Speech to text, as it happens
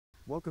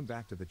Welcome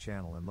back to the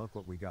channel, and look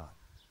what we got.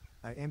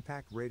 A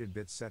impact rated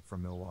bit set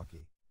from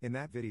Milwaukee. In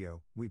that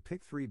video, we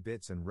picked 3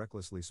 bits and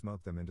recklessly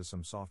smoked them into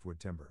some softwood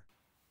timber.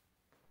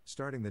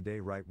 Starting the day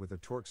right with a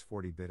Torx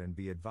 40-bit, and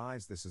be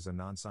advised this is a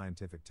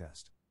non-scientific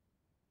test.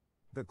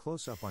 The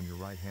close-up on your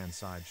right hand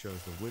side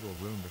shows the wiggle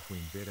room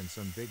between bit and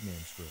some big name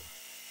screw.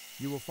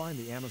 You will find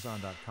the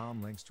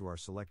Amazon.com links to our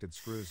selected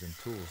screws and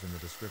tools in the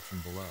description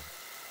below.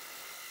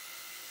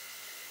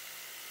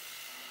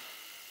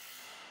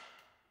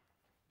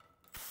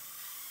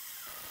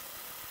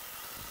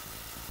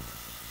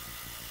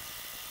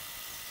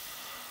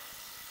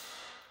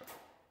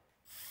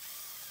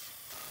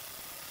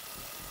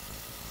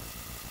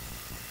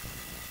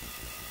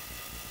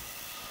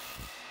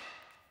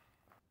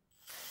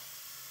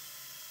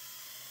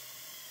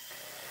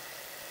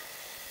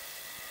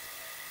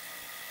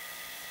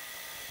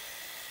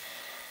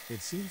 It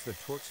seems the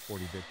Torx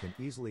 40-bit can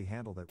easily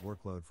handle that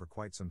workload for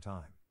quite some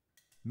time.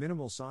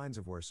 Minimal signs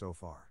of wear so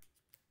far.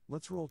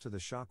 Let's roll to the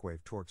Shockwave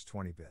Torx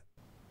 20-bit.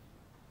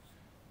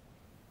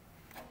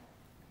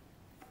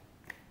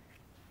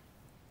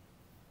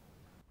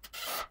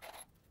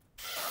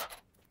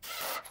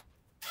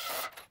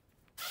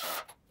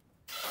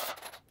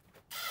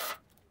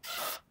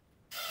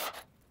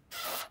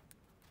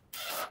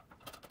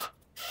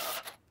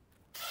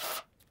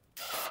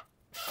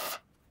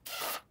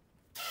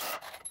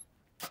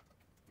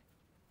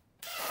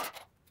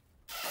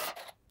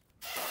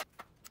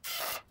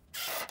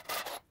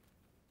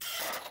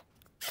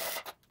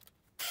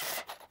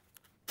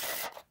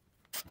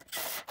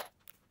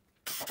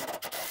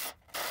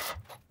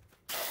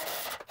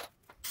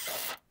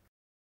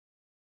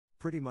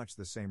 Pretty much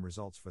the same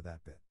results for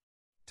that bit.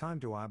 Time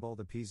to eyeball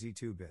the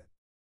PZ2 bit.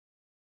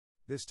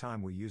 This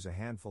time we use a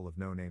handful of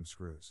no-name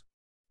screws.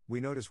 We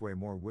notice way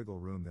more wiggle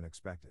room than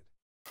expected.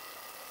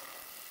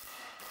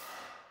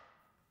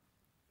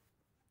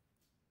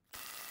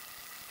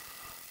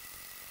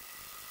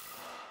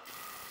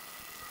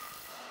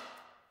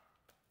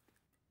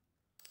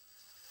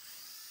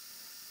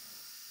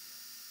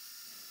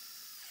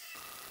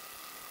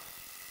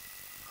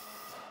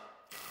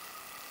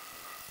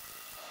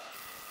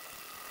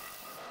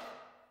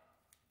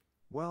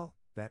 Well,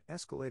 that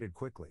escalated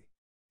quickly.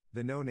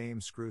 The no-name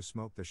screw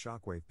smoked the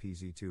Shockwave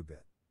PZ2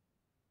 bit.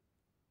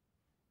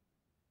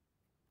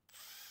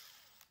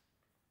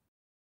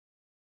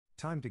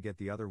 Time to get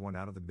the other one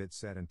out of the bit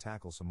set and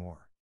tackle some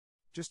more.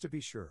 Just to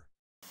be sure.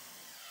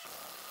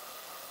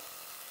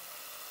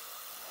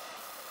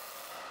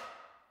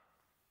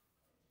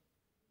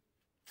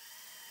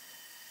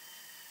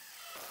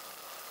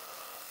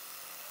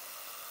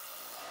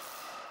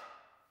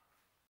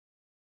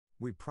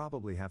 We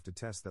probably have to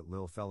test that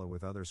lil fella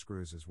with other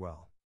screws as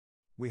well.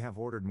 We have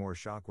ordered more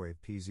Shockwave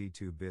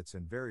PZ2 bits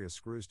and various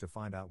screws to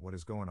find out what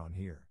is going on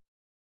here.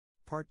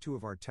 Part 2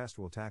 of our test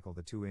will tackle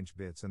the 2-inch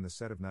bits and the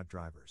set of nut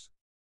drivers.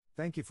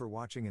 Thank you for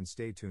watching, and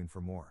stay tuned for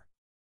more.